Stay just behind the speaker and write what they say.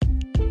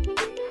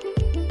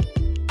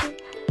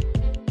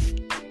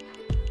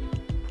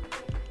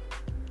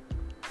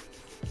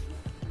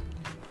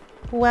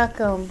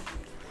Welcome,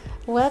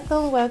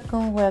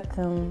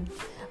 welcome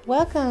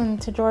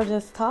to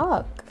Georgia's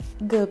Talk,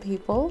 good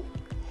people.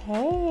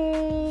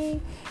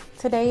 Hey,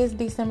 today is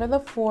December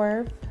the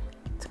 4th,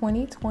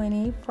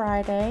 2020,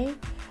 Friday,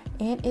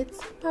 and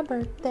it's my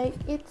birthday.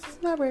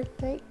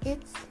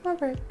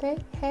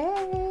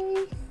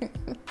 Hey.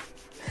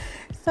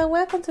 So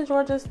welcome to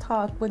Georgia's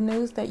Talk with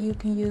news that you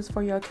can use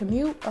for your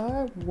commute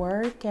or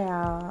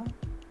workout.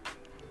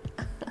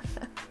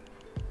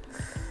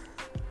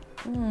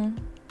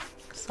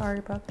 Sorry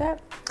about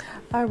that.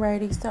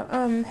 Alrighty, so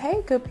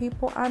hey good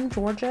people, I'm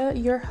Georgia,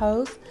 your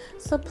host.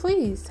 So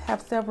please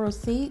have several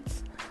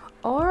seats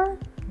or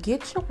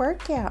get your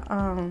workout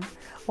on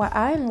while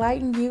I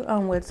enlighten you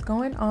on what's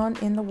going on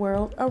in the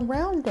world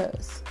around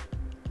us.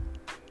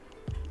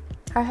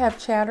 I have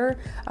chatter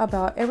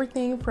about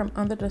everything from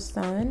under the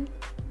sun,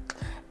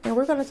 and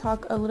we're going to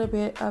talk a little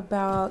bit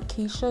about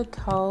Keysha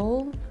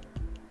Cole.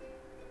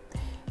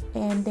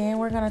 And then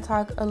we're going to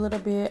talk a little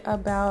bit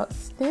about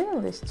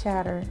stimulus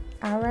chatter.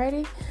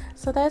 Alrighty,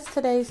 so that's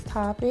today's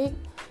topic.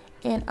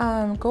 And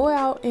go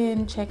out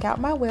and check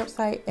out my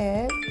website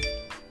at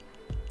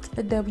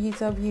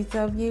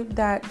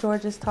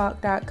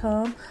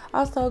www.georgiastalk.com.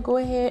 Also, go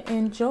ahead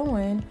and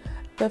join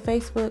the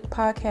Facebook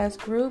podcast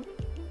group.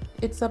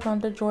 It's up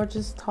under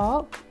Georgia's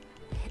Talk.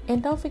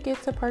 And don't forget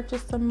to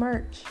purchase some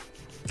merch.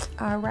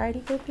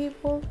 Alrighty, good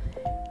people.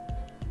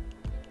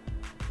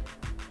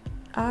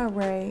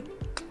 Alright.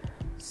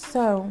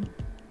 So,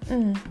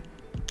 and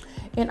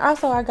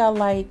also I got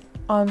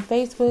on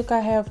Facebook, I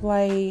have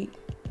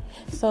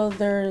so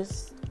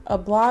there's a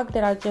blog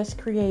that I just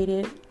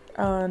created,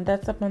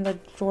 that's up on the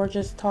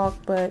Georgia's Talk,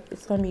 but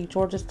it's going to be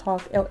Georgia's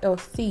Talk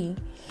LLC.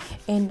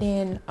 And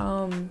then,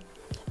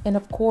 and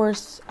of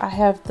course I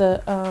have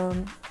the,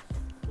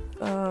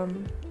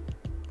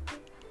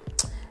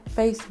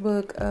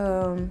 Facebook,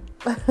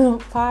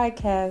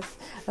 podcast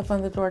up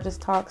on the Georgia's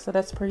Talk. So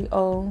that's pretty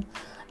old.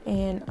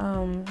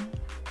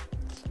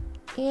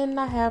 And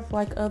I have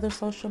other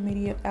social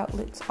media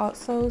outlets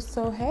also.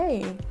 So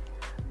hey,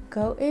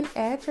 go and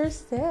add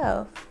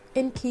yourself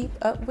and keep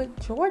up with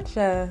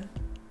Georgia,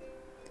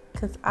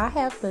 because I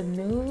have the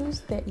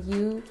news that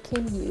you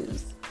can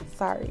use.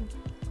 Sorry.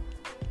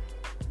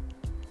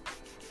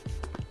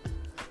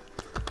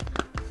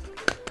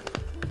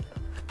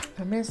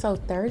 I've been so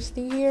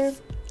thirsty here.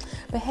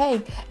 But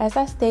hey, as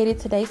I stated,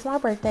 today's my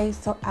birthday,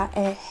 so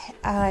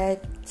I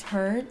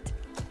turned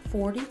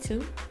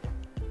 42.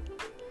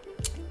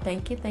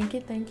 Thank you. I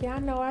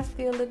know I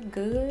still look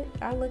good.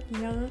 I look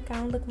young. I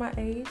don't look my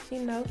age,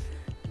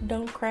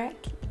 Don't crack.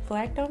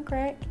 Black don't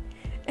crack.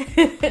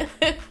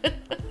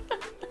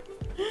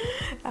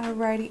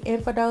 Alrighty.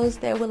 And for those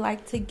that would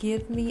like to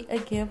give me a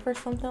gift or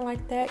something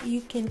like that,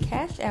 you can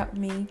cash out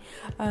me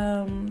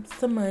some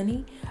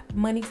money.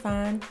 Money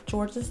sign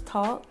Georgia's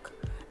Talk.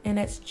 And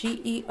that's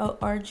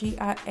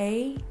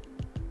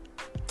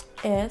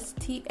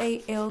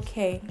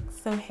GEORGIASTALK.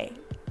 So hey.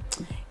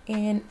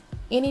 And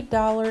any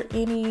dollar,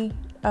 any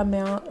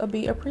amount will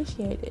be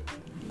appreciated.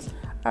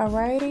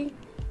 Alrighty.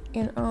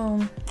 And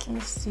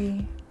let's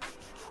see.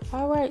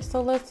 Alright,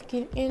 so let's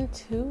get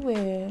into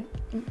it.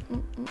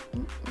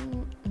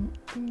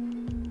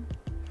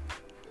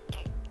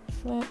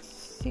 Let's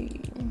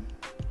see.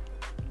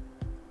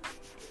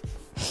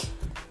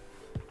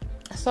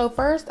 So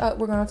first up,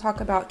 we're going to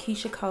talk about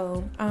Keysha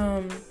Cole.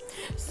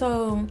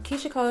 So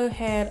Keysha Cole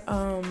had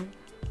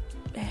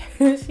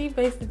she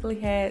basically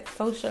had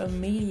social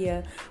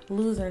media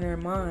losing her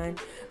mind.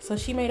 So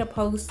she made a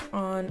post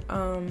on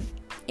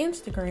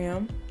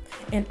Instagram,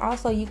 and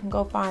also you can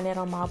go find it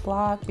on my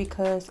blog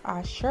because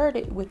I shared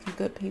it with you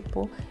good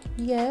people.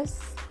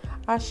 Yes,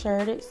 I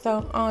shared it.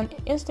 So on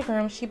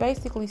Instagram, she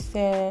basically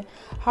said,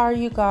 "How are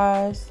you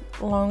guys?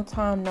 Long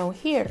time no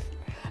hear."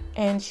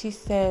 And she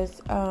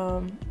says,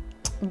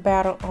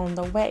 "Battle on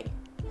the way."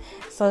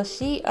 So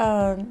she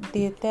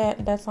did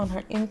that. That's on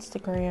her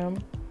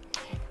Instagram.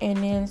 And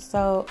then,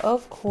 so,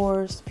 of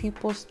course,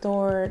 people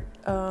start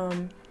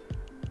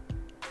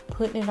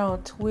putting it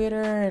on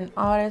Twitter and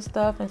all that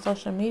stuff. And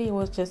social media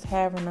was just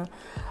having a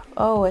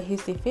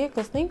hissy fit.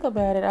 Because think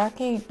about it. I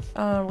can't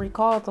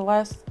recall the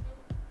last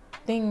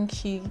thing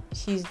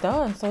she's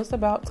done. So it's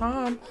about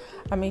time.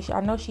 I mean, I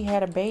know she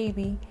had a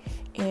baby.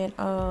 And,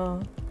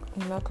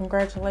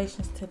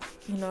 congratulations to,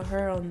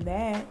 her on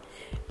that.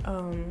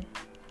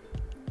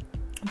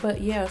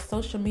 But, yeah,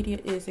 social media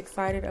is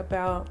excited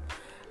about...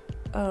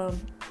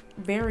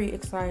 very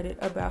excited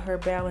about her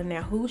battling.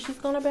 Now, who she's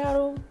gonna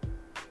battle,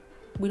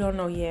 we don't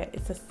know yet.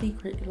 It's a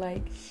secret.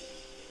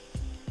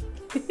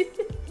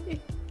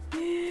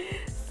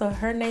 So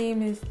her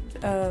name is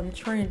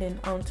trending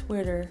on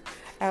Twitter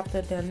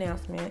after the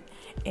announcement.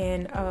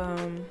 And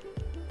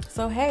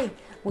so hey,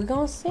 we're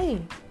gonna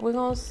see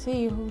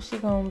who she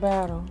gonna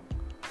battle.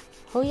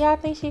 Who y'all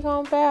think she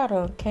gonna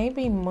battle? Can't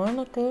be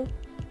Monica,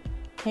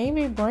 can't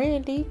be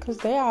Brandy, because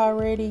they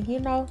already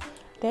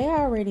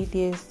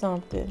did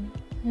something.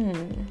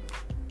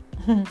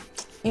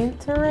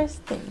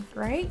 Interesting,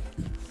 right?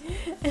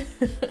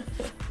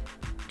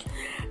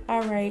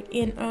 All right.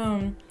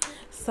 And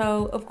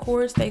So of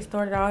course they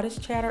started all this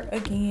chatter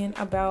again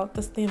about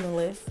the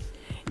stimulus,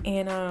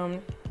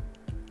 and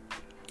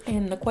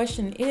the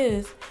question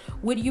is,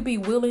 would you be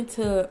willing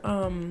to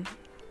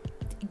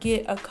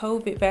get a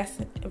COVID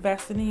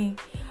vaccine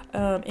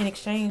in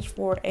exchange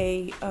for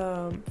a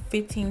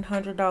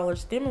 $1,500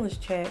 stimulus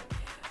check?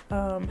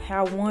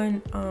 How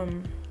one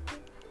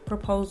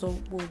proposal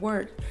will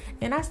work.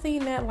 And I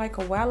seen that like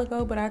a while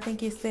ago, but I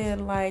think it said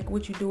like,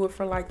 would you do it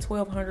for like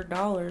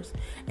 $1,200?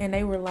 And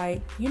they were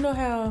like, you know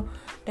how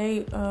they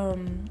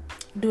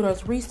do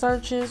those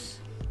researches?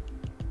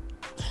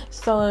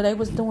 So they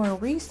was doing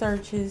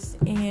researches,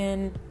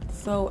 and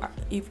so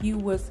if you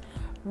was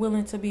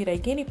willing to be their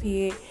guinea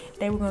pig,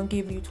 they were gonna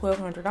give you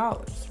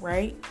 $1,200,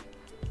 right,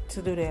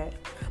 to do that.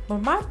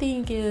 But my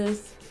thing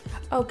is,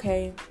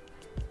 okay,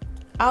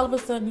 all of a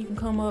sudden you can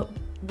come up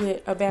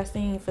with a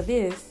vaccine for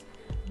this,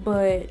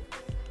 but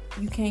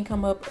you can't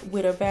come up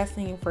with a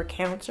vaccine for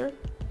cancer.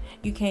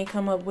 You can't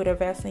come up with a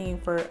vaccine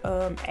for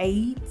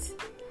AIDS.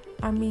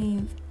 I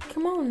mean,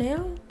 come on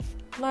now,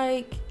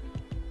 like,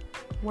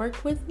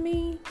 work with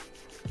me.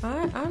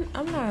 I'm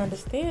not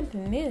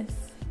understanding this.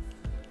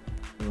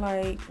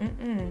 Like,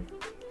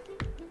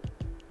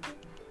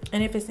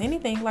 And if it's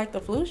anything like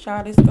the flu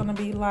shot, it's gonna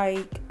be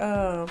like,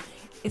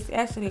 it's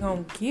actually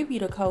gonna give you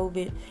the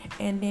COVID,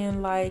 and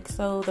then like,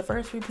 so the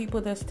first few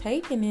people that's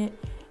taking it,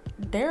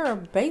 they're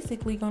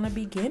basically gonna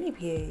be guinea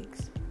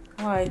pigs.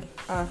 Like,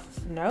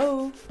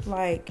 no,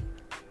 like,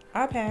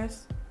 I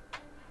pass.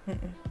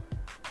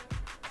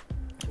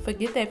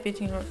 Forget that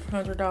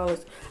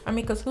 $1,500. I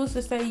mean, cause who's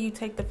to say you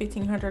take the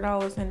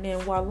 $1,500 and then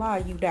voila,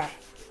 you die?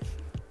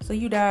 So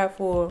you died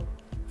for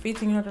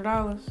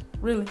 $1,500?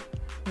 Really?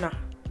 Nah.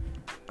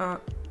 I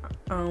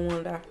don't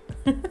want to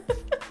die.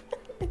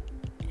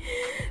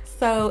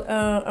 So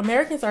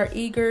Americans are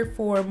eager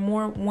for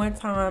more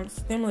one-time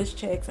stimulus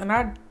checks, and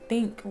I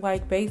think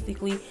like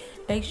basically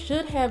they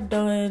should have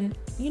done,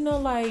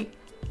 like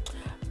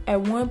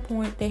at one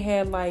point they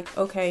had like,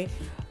 okay,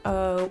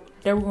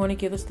 they were going to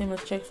give a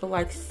stimulus check for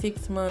like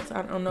 6 months.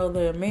 I don't know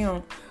the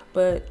amount,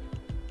 but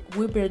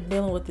we've been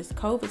dealing with this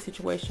COVID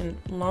situation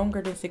longer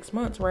than 6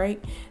 months,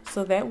 right?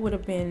 So that would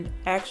have been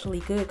actually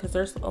good, because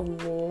there's a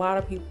lot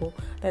of people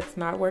that's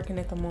not working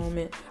at the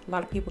moment. A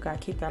lot of people got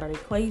kicked out of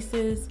their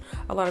places.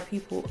 A lot of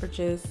people are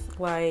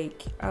just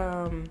like,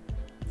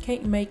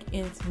 can't make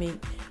ends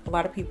meet. A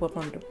lot of people up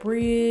on the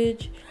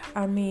bridge.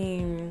 I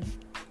mean,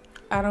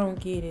 I don't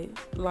get it.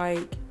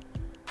 Like,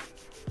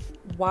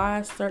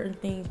 why certain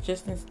things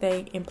just didn't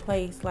stay in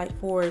place? Like,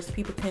 for us,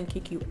 people couldn't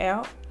kick you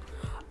out.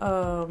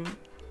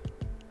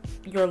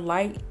 Your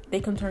light, they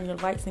can turn your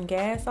lights and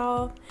gas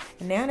off,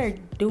 and now they're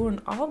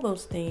doing all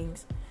those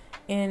things,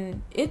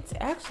 and it's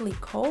actually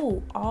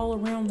cold all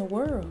around the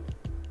world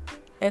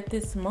at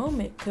this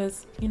moment,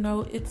 because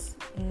it's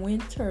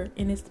winter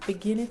and it's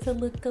beginning to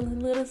look a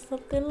little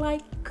something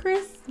like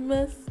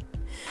Christmas.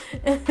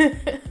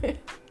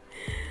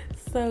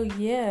 So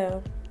yeah,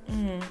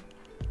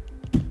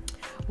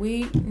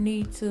 we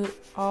need to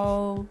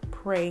all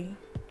pray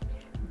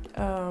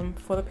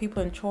for the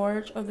people in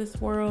charge of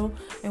this world,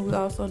 and we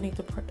also need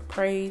to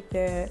pray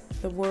that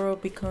the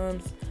world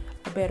becomes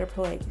a better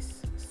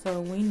place.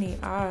 So we need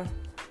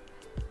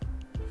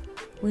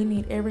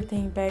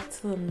everything back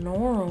to the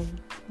norm.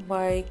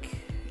 Like,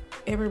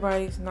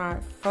 everybody's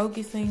not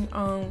focusing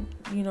on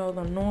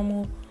the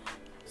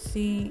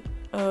normalcy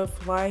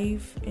of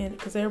life, and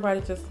because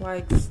everybody's just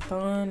like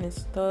stunned and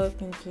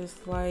stuck and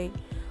just like,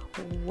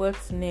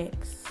 what's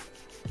next?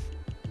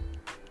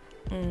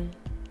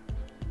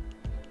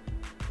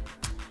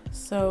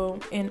 So,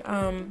 and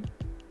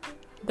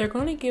they're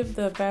going to give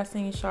the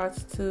vaccine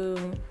shots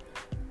to,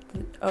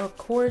 of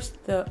course,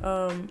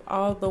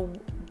 all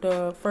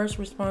the first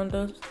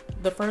responders,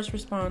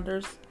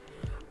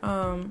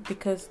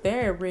 because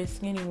they're at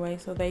risk anyway,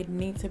 so they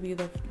need to be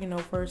the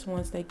first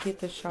ones that get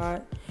the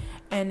shot.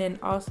 And then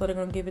also they're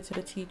going to give it to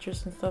the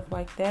teachers and stuff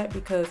like that,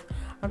 because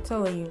I'm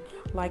telling you,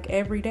 like,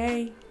 every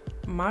day,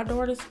 my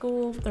daughter's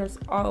school, there's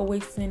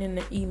always sending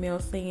an email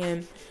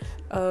saying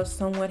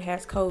someone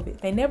has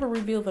COVID. They never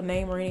reveal the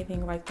name or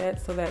anything like that,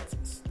 so that's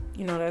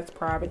that's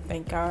private,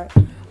 thank God.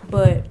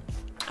 But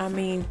I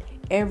mean,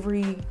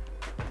 every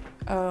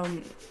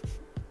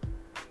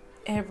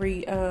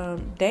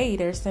day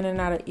they're sending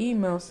out an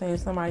email saying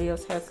somebody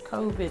else has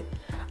COVID.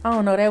 I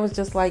don't know, that was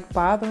just like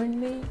bothering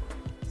me.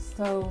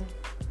 So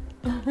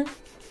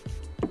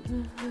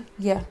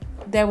yeah,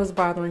 that was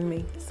bothering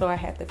me, so I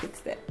had to fix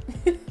that.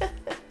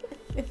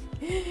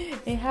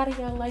 And how do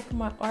y'all like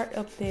my art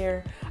up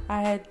there?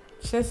 I had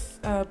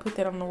just put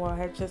that on the wall. I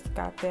had just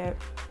got that.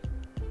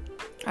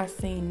 I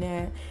seen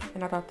that,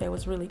 and I thought that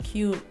was really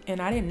cute,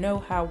 and I didn't know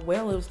how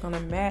well it was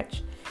gonna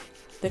match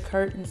the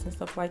curtains and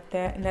stuff like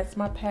that. And that's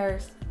my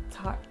Paris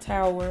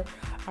tower.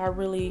 I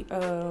really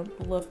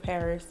love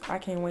Paris. I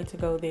can't wait to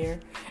go there.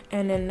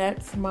 And then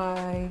that's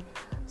my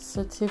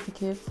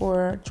certificate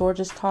for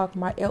Georgia's Talk,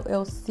 my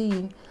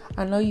LLC.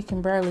 I know you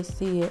can barely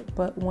see it,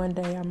 but one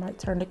day I might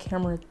turn the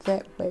camera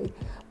that way.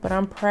 But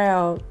I'm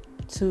proud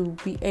to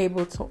be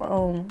able to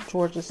own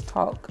Georgia's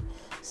Talk.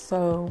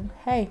 So,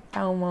 hey,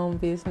 I own my own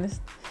business.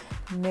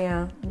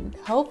 Now,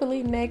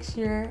 hopefully next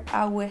year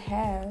I will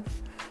have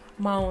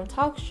my own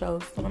talk show.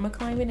 So I'm going to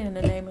claim it in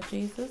the name of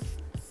Jesus.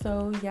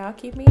 So y'all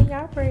keep me in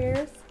y'all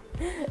prayers.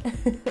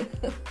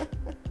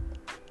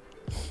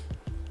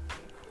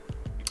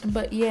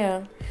 But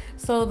yeah,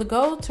 so the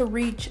goal to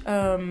reach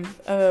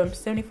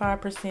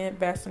 75%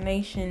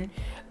 vaccination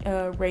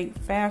rate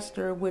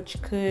faster,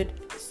 which could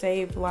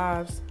save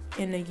lives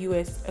in the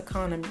U.S.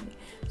 economy.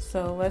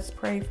 So let's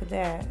pray for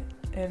that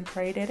and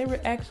pray that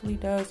it actually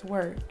does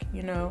work,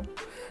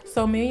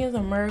 So millions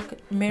of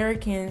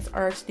Americans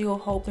are still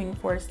hoping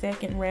for a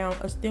second round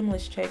of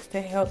stimulus checks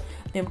to help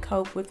them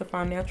cope with the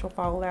financial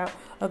fallout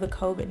of the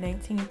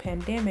COVID-19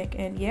 pandemic.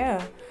 And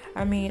yeah,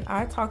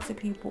 I talk to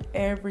people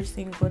every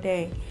single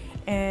day,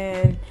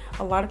 and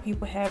a lot of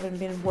people haven't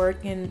been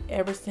working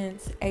ever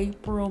since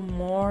April,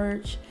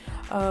 March.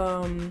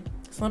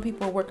 Some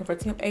people are working for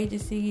temp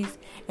agencies,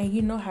 and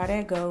you know how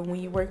that goes. When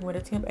you're working with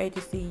a temp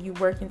agency, you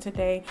working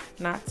today,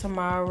 not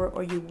tomorrow,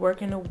 or you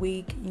working a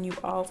week and you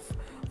off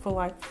for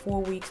like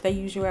 4 weeks. They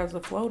use you as a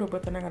floater,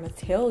 but they're not going to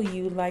tell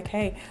you like,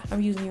 hey,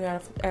 I'm using you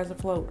as a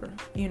floater,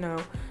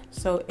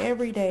 So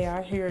every day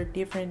I hear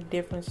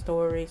different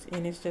stories,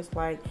 and it's just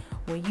like,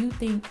 when you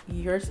think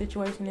your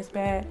situation is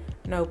bad,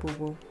 no,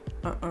 boo-boo.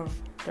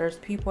 There's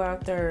people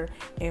out there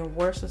in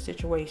worse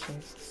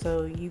situations.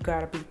 So you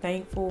got to be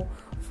thankful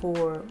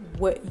for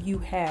what you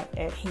have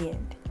at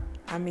hand.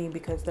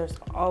 Because there's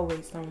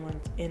always someone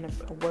in a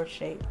worse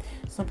shape.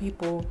 Some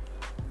people,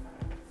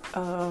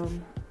 of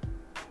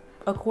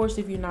course,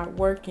 if you're not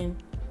working,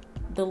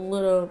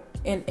 and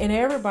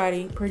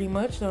everybody pretty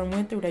much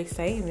went through their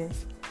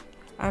savings.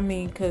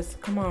 Because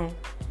come on,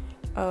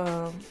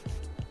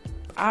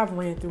 I've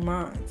ran through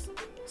mine.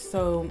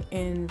 So,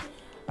 and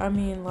how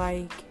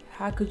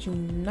could you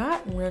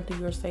not run through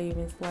your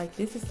savings? Like,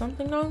 this is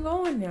something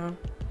ongoing now.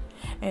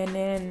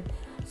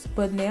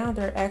 But now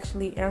they're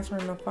actually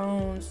answering the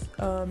phones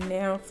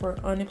now for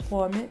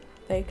unemployment.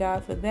 Thank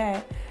God for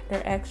that.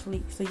 So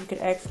you could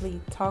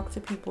actually talk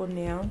to people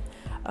now.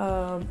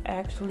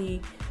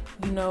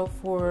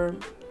 For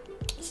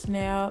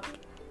SNAP,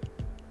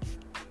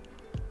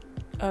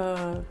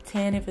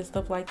 TANF and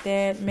stuff like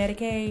that,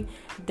 Medicaid,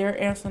 they're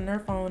answering their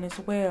phone as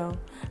well.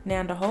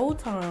 Now, the whole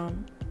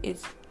time,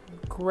 it's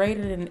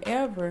greater than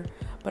ever,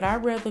 but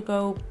I'd rather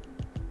go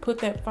put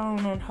that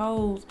phone on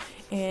hold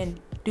and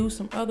do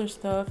some other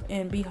stuff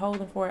and be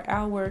holding for an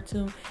hour or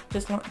two,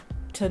 just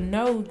to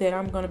know that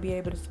I'm going to be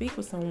able to speak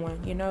with someone,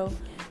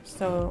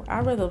 So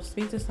I'd rather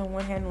speak to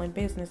someone handling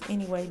business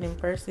anyway than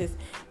versus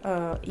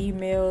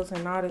emails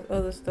and all this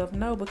other stuff.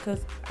 No,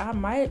 because I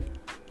might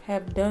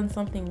have done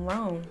something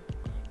wrong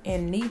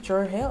and need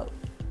your help.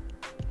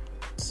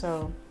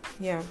 So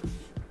yeah.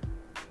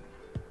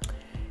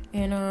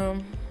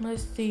 And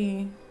let's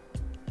see.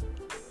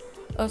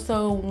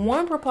 So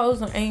one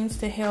proposal aims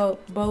to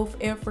help both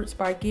efforts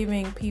by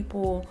giving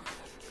people,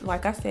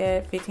 like I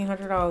said,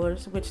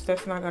 $1,500, which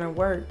that's not gonna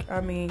work.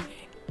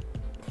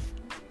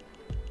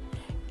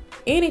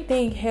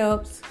 Anything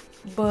helps,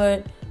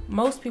 but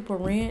most people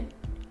rent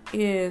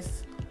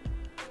is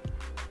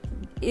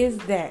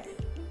that.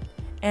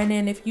 And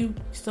then you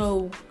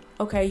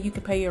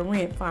can pay your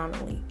rent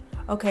finally.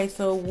 Okay,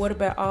 so what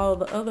about all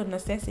the other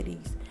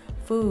necessities?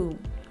 Food.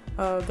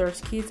 There's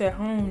kids at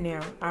home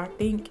now. I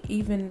think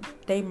even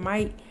they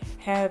might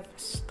have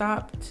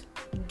stopped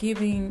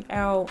giving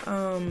out,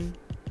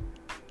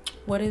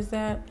 what is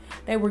that?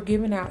 They were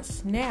giving out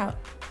SNAP.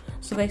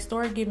 So they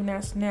started giving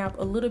out SNAP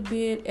a little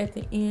bit at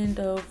the end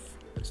of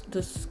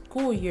the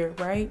school year,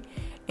 right?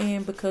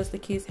 And because the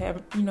kids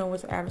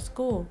was out of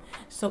school.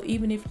 So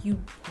even if you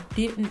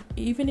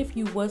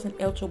wasn't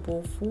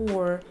eligible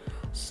for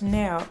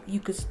SNAP,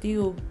 you could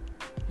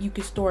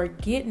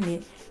start getting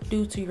it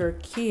due to your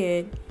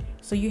kid.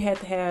 So you had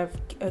to have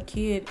a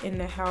kid in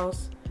the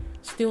house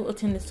still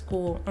attending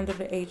school under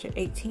the age of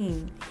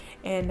 18.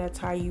 And that's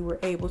how you were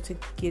able to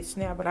get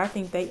SNAP. But I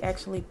think they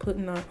actually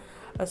putting a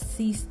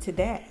cease to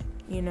that,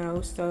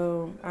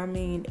 So,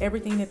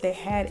 everything that they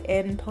had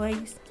in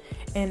place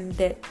and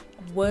that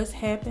was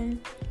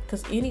happening,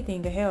 because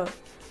anything to help,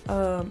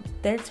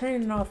 they're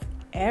turning off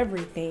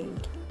everything.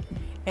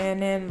 And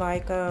then,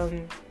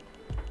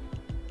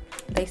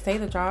 they say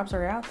the jobs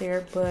are out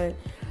there, but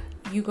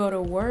you go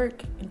to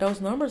work,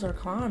 those numbers are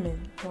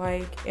climbing.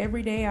 Like,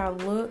 every day I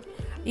look,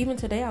 even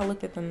today I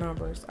looked at the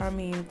numbers.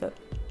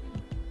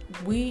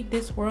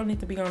 This world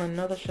needs to be on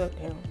another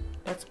shutdown.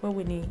 That's what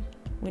we need.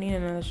 We need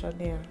another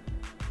shutdown.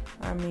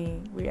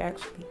 We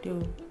actually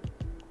do.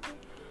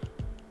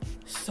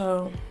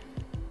 So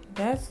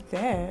that's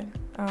that.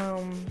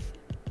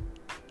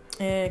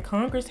 And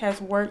Congress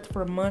has worked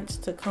for months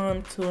to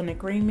come to an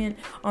agreement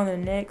on the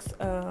next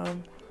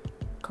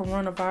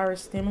coronavirus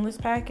stimulus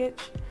package.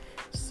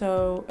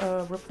 So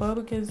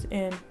Republicans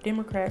and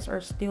Democrats are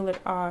still at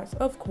odds,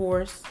 of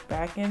course,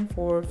 back and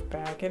forth.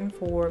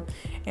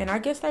 And I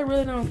guess they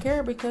really don't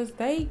care because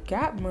they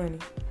got money.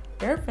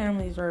 Their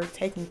families are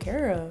taken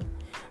care of.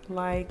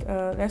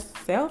 That's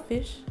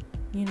selfish,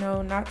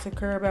 not to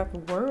care about the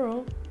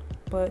world.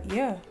 But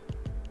yeah,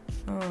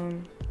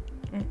 mm-mm.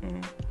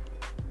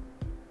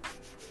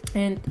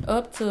 And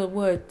up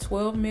to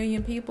 12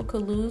 million people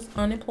could lose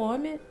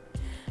unemployment.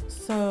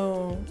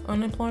 So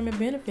unemployment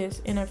benefits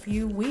in a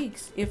few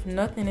weeks if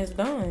nothing is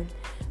done.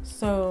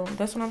 So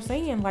that's what I'm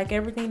saying. Like,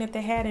 everything that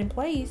they had in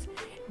place,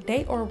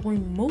 they are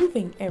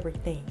removing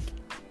everything,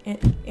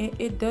 and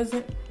it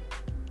doesn't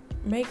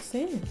make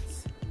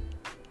sense.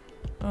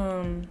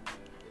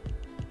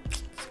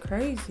 It's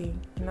crazy,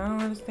 and I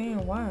don't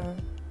understand why.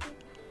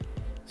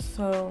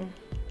 So,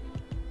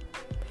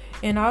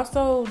 and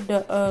also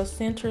the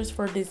Centers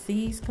for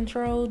Disease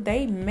Control,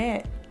 they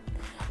met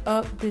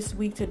up this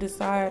week to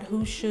decide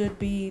who should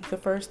be the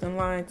first in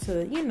line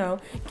to,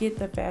 get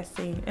the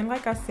vaccine. And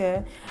like I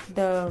said,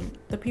 the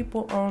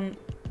people on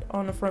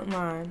the front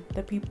line,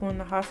 the people in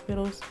the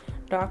hospitals,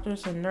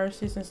 doctors and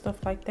nurses and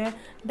stuff like that,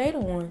 they the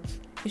ones.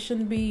 It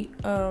shouldn't be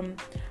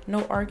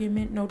no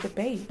argument, no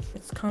debate.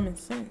 It's common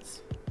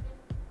sense.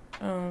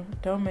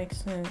 Don't make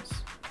sense.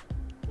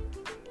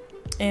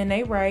 And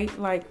they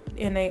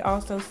and they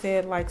also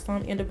said, like,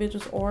 some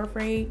individuals are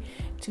afraid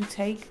to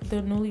take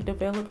the newly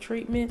developed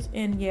treatments,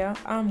 and yeah,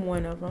 I'm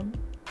one of them.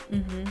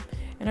 And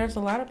there's a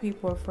lot of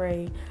people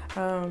afraid.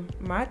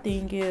 My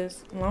thing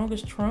is, long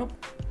as Trump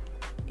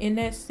in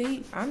that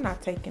seat, I'm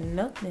not taking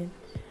nothing.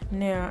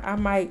 Now, I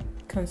might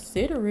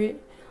consider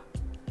it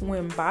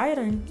when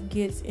Biden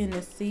gets in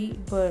the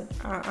seat, but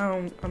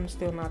I'm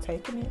still not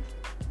taking it.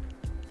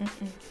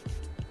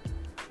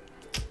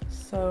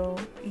 So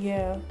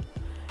yeah.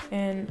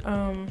 And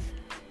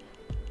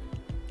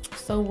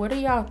so what are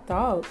y'all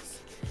thoughts?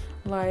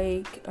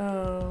 Like,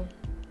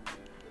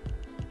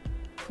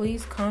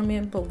 please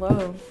comment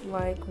below.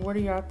 Like, what are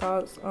y'all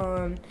thoughts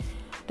on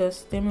the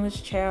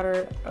stimulus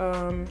chatter?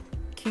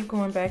 Keep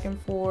going back and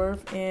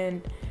forth,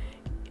 and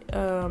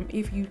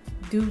if you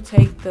do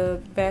take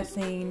the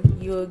vaccine,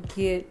 you'll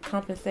get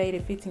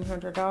compensated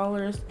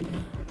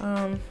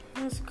 $1,500.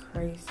 That's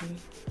crazy.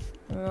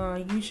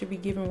 You should be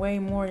giving way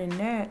more than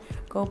that.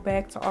 Go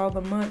back to all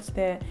the months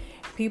that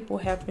people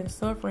have been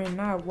suffering,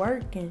 not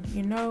working,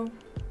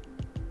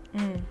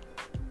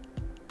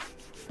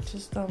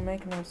 Just don't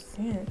make no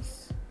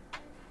sense.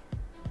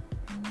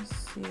 Let's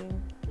see.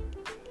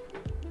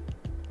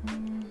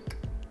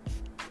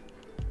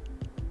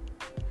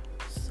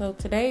 So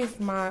today is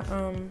my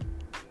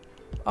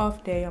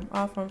off day. I'm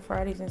off on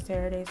Fridays and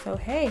Saturdays. So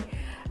hey,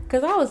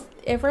 because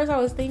at first I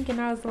was thinking,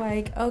 I was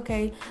like,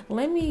 okay,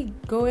 let me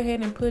go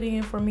ahead and put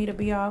in for me to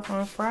be off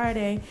on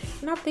Friday.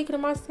 And I'm thinking to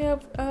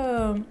myself,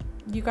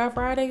 you got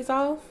Fridays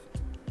off?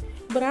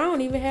 But I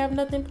don't even have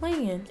nothing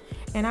planned.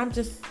 And I'm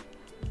just,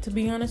 to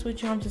be honest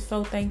with you, I'm just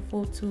so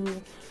thankful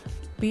to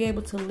be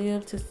able to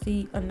live to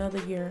see another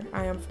year.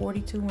 I am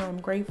 42. I'm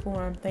grateful.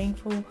 I'm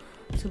thankful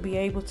to be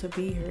able to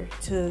be here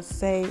to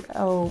say,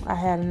 oh, I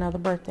had another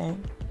birthday.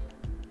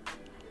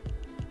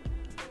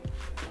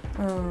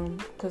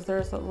 Because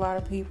there's a lot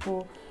of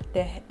people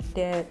that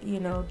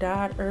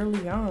died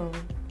early on,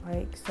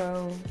 like,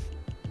 so.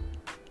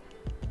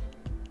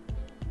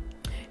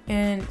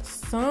 And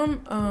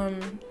some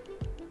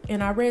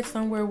and I read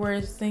somewhere where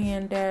it's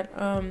saying that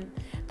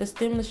the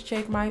stimulus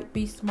check might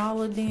be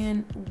smaller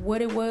than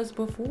what it was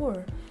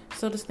before.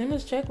 So the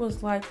stimulus check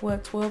was like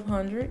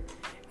 $1,200,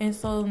 and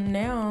so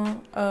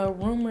now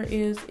rumor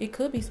is it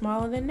could be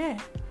smaller than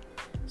that.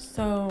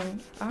 So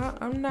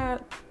I'm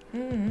not.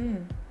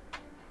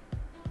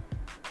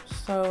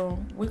 So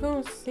we're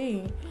gonna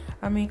see.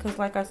 I mean, because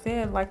like I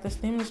said, like, the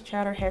stimulus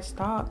chatter has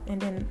stopped, and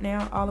then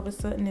now all of a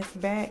sudden it's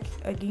back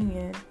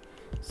again.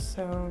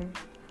 So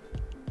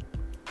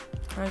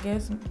I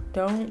guess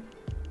don't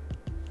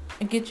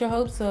get your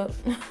hopes up.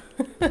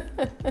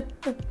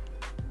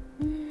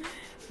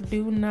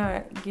 Do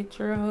not get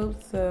your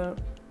hopes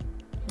up.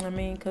 I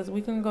mean, because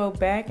we can go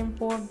back and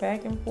forth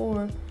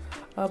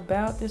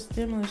about the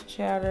stimulus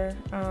chatter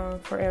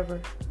forever.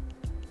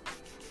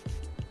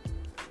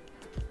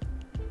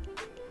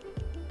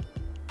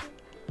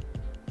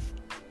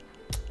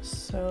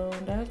 So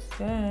that's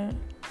that.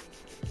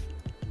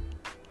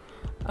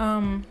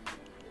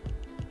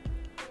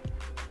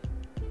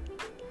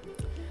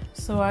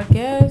 So I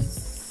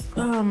guess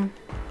I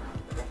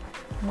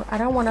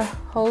don't want to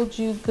hold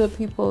you good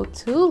people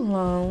too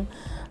long,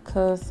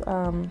 cause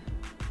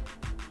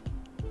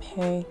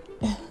hey,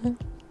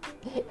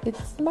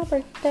 it's my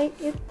birthday.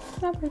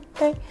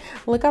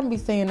 Look, I'm be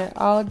saying it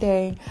all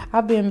day.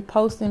 I've been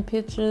posting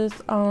pictures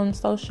on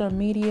social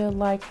media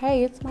like,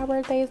 hey, it's my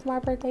birthday.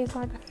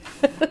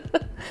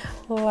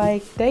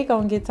 Like, they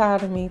gonna get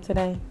tired of me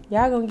today.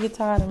 Y'all gonna get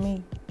tired of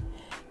me.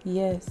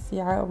 Yes,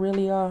 y'all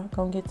really are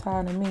gonna get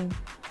tired of me.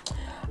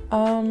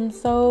 I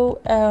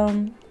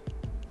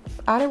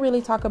didn't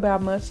really talk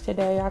about much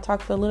today. I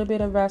talked a little bit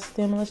about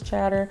stimulus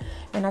chatter,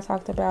 and I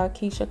talked about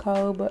KEYSHIA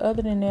Code, but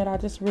other than that, I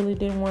just really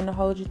didn't want to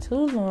hold you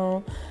too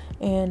long.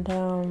 And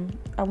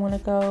I want to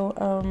go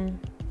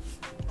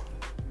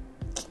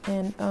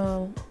and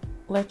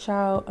let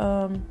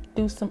y'all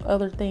do some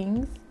other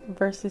things,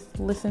 versus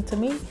listen to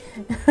me.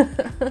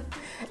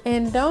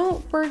 And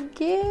don't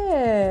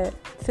forget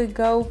to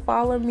go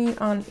follow me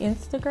on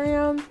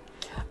Instagram.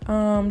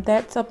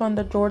 That's up on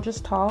the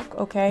Georgia's Talk,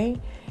 okay?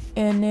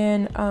 And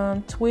then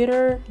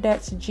Twitter,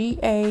 that's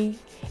GALANDERS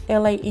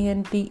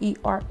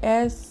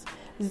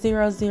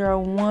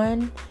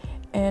 001.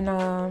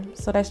 And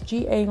so that's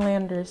GA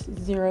Landers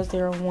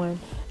 001.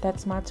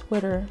 That's my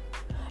Twitter.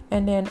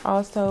 And then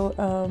also,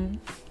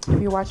 if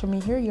you're watching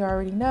me here, you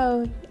already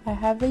know I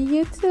have a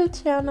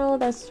YouTube channel.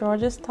 That's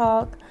Georgia's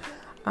Talk.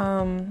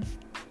 And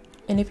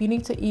if you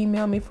need to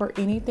email me for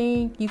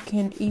anything, you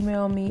can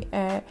email me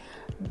at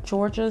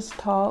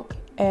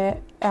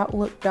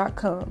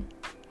georgiastalk@outlook.com.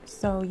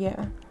 So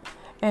yeah.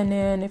 And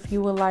then if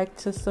you would like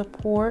to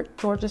support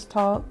Georgia's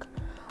Talk,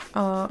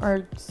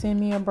 or send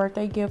me a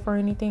birthday gift or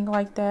anything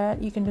like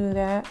that, you can do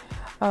that.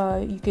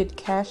 You could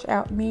cash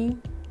out me,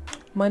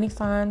 money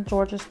sign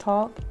Georgia's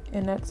Talk,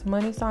 and that's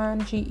money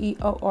sign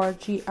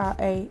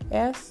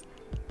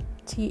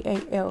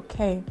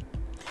GEORGIASTALK.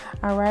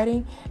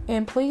 Alrighty,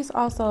 and please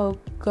also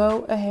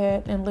go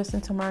ahead and listen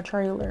to my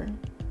trailer.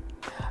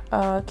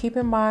 Keep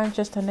in mind,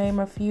 just to name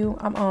a few,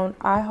 I'm on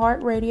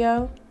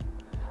iHeartRadio,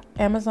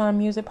 Amazon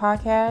Music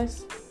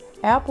Podcast,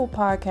 Apple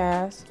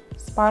Podcasts,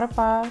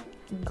 Spotify,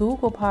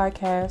 Google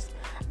Podcasts,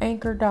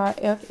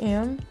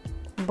 Anchor.fm,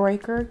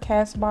 Breaker,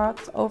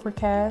 Castbox,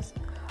 Overcast,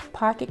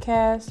 Pocket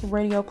Cast,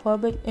 Radio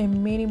Public,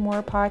 and many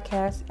more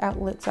podcast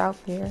outlets out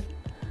there.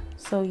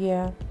 So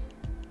yeah.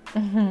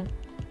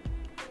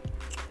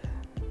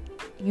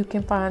 You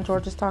can find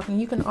Georgia's Talking.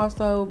 You can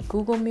also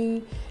Google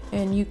me,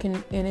 and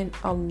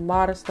a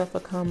lot of stuff will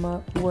come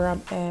up where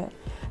I'm at.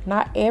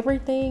 Not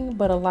everything,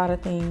 but a lot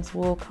of things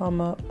will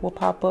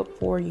pop up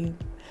for you.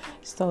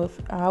 So if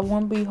I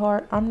won't be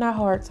hard, I'm not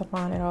hard to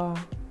find at all.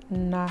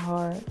 Not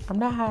hard. I'm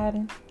not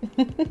hiding.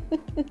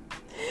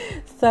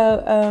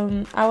 So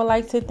I would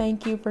like to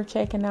thank you for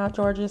checking out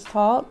Georgia's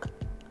Talk.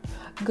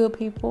 Good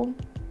people.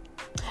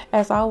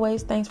 As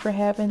always, thanks for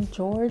having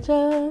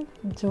Georgia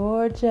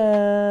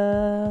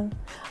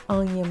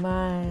on your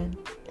mind.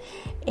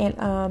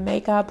 And may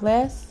God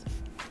bless.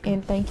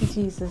 And thank you,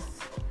 Jesus.